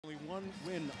one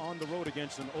win on the road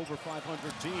against an over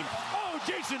 500 team. Oh,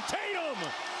 Jason Tatum!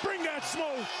 Bring that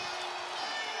smoke!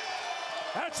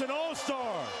 That's an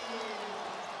all-star.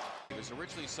 He was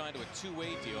originally signed to a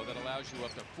two-way deal that allows you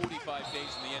up to 45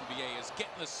 days in the NBA. Is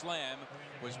getting the slam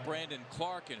was Brandon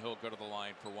Clark, and he'll go to the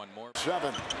line for one more.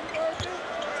 7.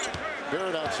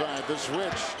 Barrett outside the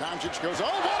switch. Doncic goes,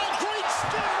 oh, what a great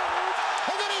steal!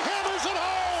 And then he hammers it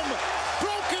home!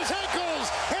 Broke his ankles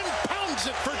and pounds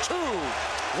it for 2.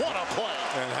 What a play!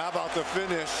 And how about the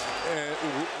finish?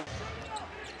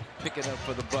 Picking up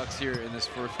for the Bucks here in this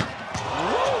first.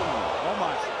 Oh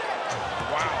my!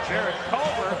 Wow, Jarrett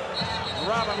Culver,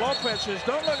 Robin Lopez says,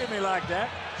 "Don't look at me like that."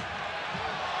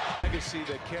 Legacy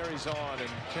that carries on, and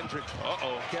Kendrick.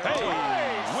 Hey,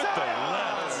 with the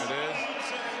left. There it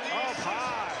is. Up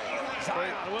high.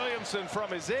 Zion Williamson from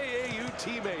his AAU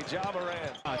teammate, Ja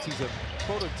Morant. He's a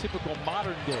prototypical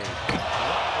modern day.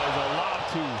 There's a lob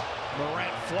to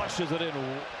Morant, flushes it in.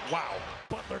 Wow.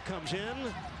 Butler comes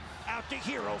in. Out to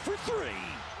Hero for 3.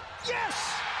 Yes!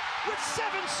 With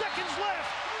 7 seconds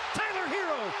left, Tyler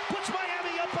Hero puts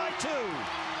Miami up by 2.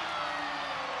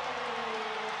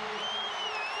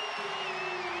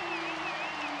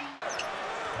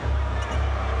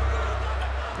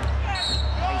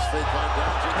 Nice fake by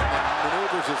Doncic and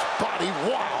maneuvers his body.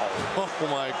 Wow! Oh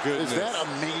my goodness! Is that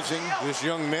amazing? This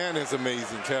young man is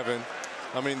amazing, Kevin.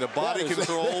 I mean, the body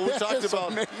control. We talked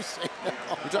about amazing.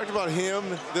 We talked about him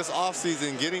this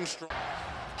offseason getting strong.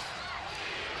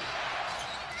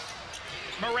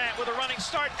 Morant with a running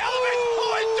start. Elevate.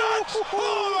 Oh, it dunks.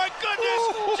 Oh, my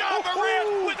goodness. Ja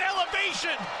Morant with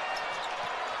elevation.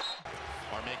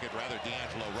 Or make it rather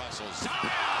D'Angelo Russell.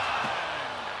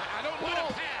 I don't want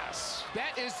to pass.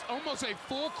 That is almost a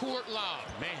full court lob.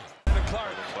 Man.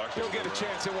 Clark, he'll get a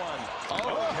chance at one. Okay.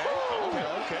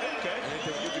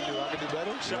 Anything you can do, I can do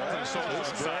better.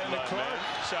 Brandon Clark.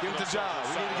 Give it to Ja.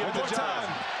 We need to give it to Ja.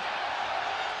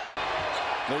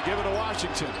 They give it to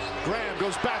Washington. Graham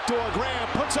goes backdoor. Graham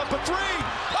puts up a 3.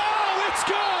 Oh, it's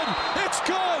good! It's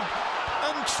good!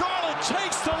 And Charlotte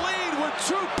takes the lead with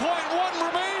 2.1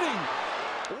 remaining.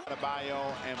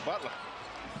 Adebayo and Butler.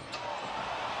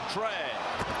 Trey.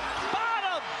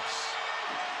 Bottoms.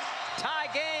 Tie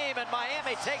game, and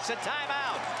Miami takes a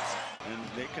timeout. And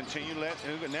they continue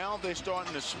now they're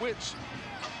starting to switch.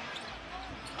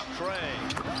 Trey.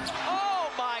 Oh,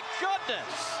 my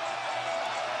goodness.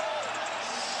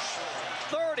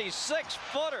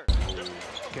 36-footer.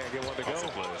 Can't get one to go.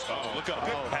 Look up.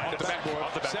 Off the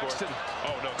backboard. Sexton.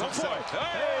 Oh, no. Go for it.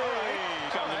 Hey!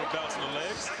 Got a little bounce in the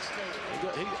legs.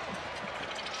 He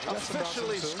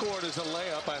officially scored as a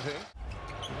layup, I think.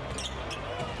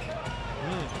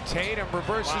 Tatum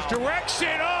reverses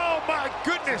direction. Oh my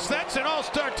goodness, that's an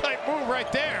all-star type move right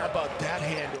there. How about that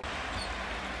handle?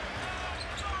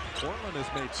 Portland has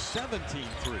made 17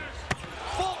 threes.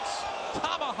 Fultz,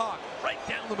 tomahawk, right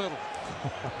down the middle.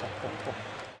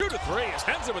 2 to 3. It's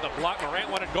Henson with a block. Morant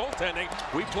wanted goaltending.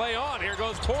 We play on. Here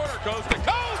goes Porter. Coast to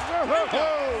coast.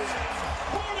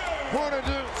 Porter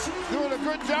doing a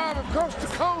good job of coast to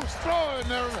coast throwing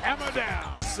their hammer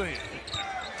down.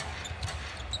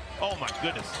 Oh, my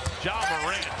goodness. Ja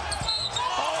Morant.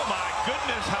 Oh, my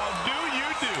goodness. How do you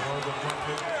do?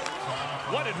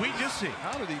 What did we just see?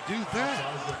 How did he do that?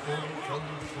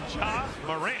 Ja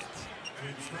Morant.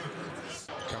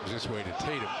 Comes this way to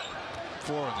Tatum.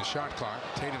 4 on the shot clock.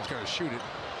 Tatum's going to shoot it.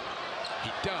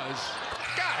 He does.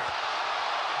 Got it.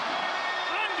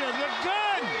 Under the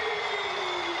gun.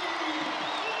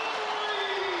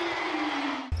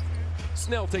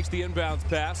 Snell takes the inbounds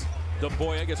pass.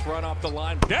 DeBoya gets run off the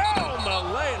line. Down the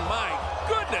lane. My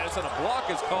goodness. And a block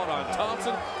is called on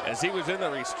Thompson as he was in the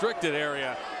restricted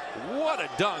area. What a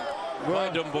dunk by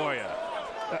DeBoya.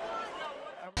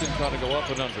 Trying to go up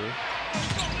and under.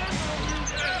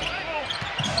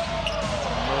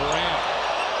 Morant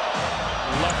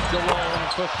left alone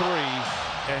for 3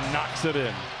 and knocks it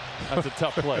in. That's a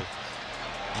tough play.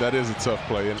 That is a tough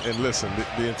play. And listen,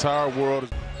 the entire world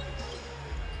is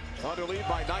Under lead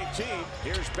by 19.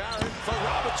 Here's Barrett for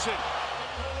Robinson.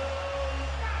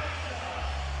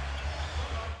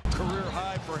 Career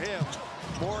high for him.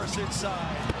 Morris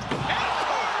inside.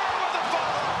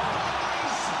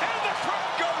 And the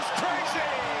crowd goes crazy.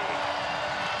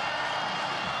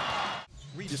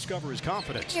 Rediscover his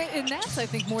confidence. And that's, I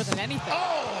think, more than anything.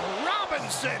 Oh,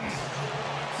 Robinson!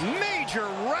 Major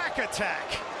rack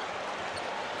attack.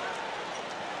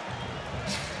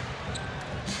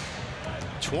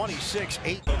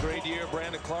 (26-8). great year,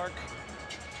 Brandon Clark.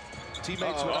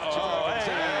 Teammates watching.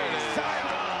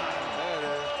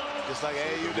 Just like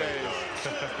AAU days.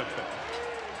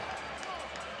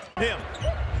 Him.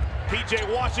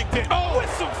 PJ Washington. Oh,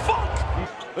 with some funk.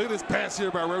 Look at this pass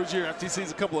here by Rozier after he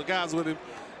sees a couple of guys with him.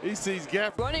 He sees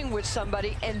Gafford running with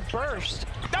somebody and burst.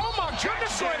 Oh my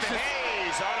goodness gracious!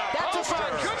 That's my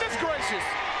goodness gracious!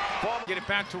 Get it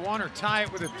back to one or tie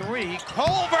it with a three.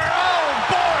 Culver, oh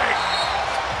boy!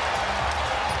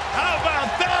 How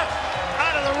about that?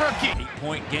 Out of the rookie.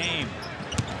 8-point game.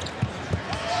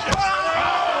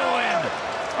 Oh, and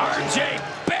R.J.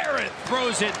 Barrett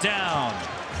throws it down.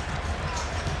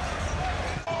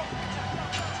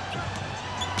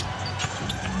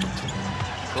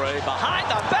 Trey behind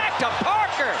the back to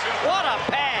Parker. What a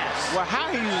pass. Well, how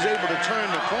he was able to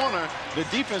turn the corner, the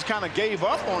defense kind of gave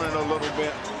up on it a little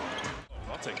bit.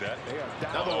 I'll take that.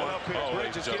 Another one up here.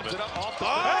 Bridges gives it up off the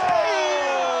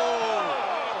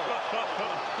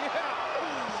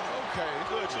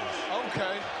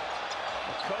Okay.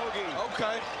 Kogi.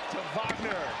 Okay. To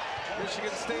Wagner.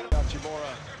 Michigan State.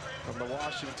 Hachimura from the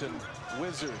Washington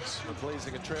Wizards,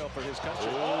 blazing a trail for his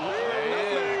country. There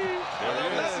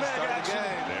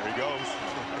he goes.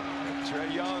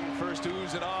 Trae Young, first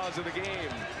oohs and ahs of the game.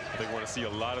 I think we're going to see a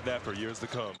lot of that for years to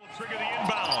come. Trigger the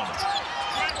inbound.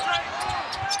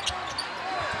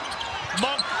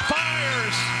 Monk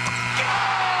fires.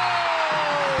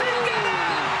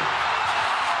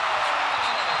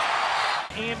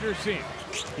 Anderson.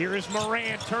 Here is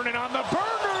Morant turning on the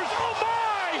burners. Oh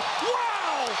my!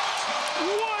 Wow!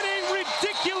 What a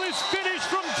ridiculous finish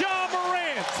from Ja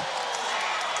Morant.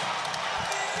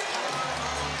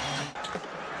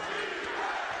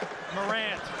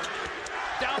 Morant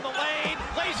down the lane,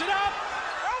 lays it up.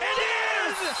 It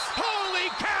is! Holy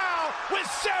cow! With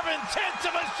 0.7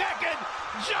 of a second,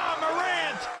 Ja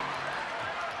Morant.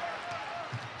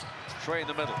 Trey in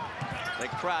the middle. They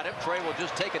crowd him. Trey will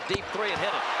just take a deep three and hit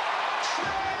it.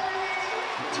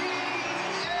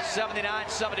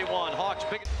 79-71. Hawks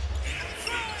big.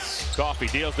 Coffey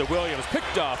deals to Williams,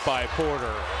 picked off by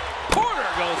Porter. Porter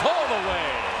goes all the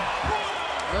way.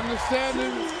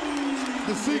 Understanding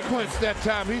the sequence that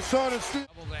time. He saw the steal.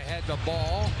 They had the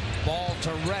ball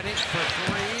to Reddick for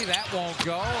three. That won't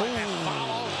go. And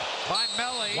followed by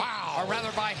Melly. Wow. Or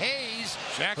rather by Hayes.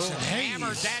 Jackson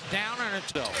hammered that down and it's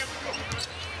still.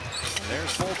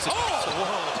 There's Fulton.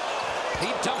 He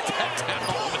dumped that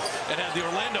down and had the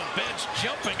Orlando bench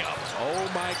jumping up. Oh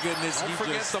my goodness. Don't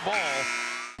forget the ball.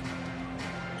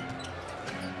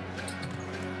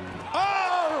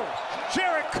 Oh!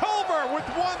 Jarrett Culver with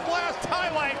one last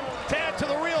highlight to add to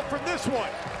the reel from this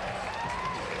one.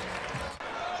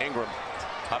 Ingram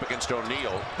up against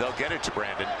O'Neal. They'll get it to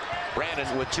Brandon.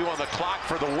 Brandon with 2 on the clock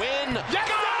for the win. Yes,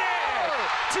 got it!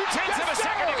 2/10 of a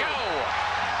second to go.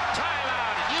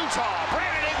 Timeout, Utah.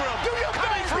 Brandon Ingram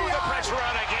coming through the pressure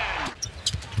run again.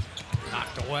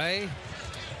 Knocked away.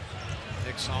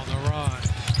 Knicks on the run.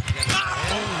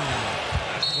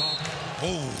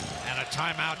 And a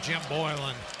timeout, Jim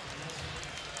Boylan.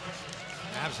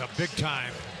 That's a big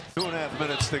time. 2.5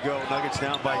 minutes to go. Nuggets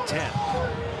down by 10.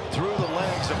 Through the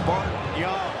legs of Martin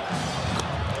Young.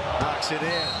 Knocks it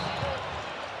in.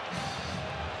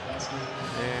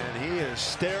 And he is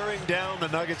staring down the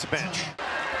Nuggets bench.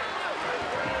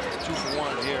 2 for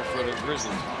 1 here for the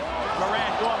Grizzlies.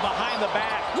 Morant going behind the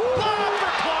back. Lob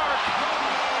for Clark.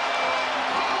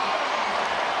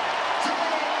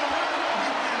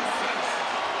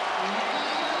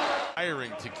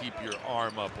 Tiring to keep your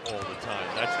arm up all the time.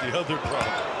 That's the other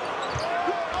problem.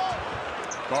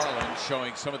 Garland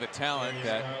showing some of the talent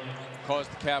that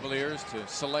caused the Cavaliers to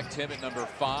select him at number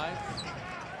 5.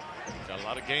 Got a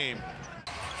lot of game.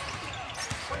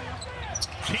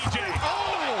 TJ.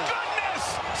 Oh my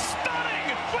goodness!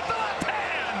 Stunning with the left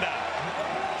hand.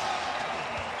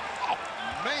 Oh,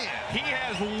 man, he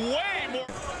has way more.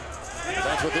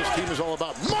 That's what this team is all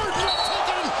about. Martin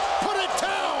taken, put it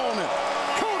down.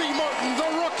 Cody Martin, the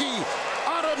rookie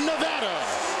out of Nevada.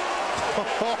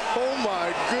 Oh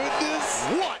my goodness.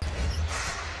 What?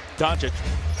 Doncic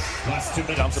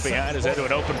dumps it behind his head to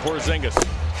an open Porzingis.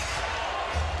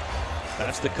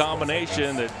 That's the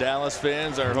combination that Dallas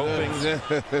fans are hoping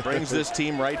brings this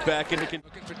team right back into. Looking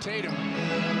for Tatum.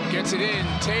 Gets it in.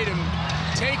 Tatum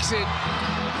takes it.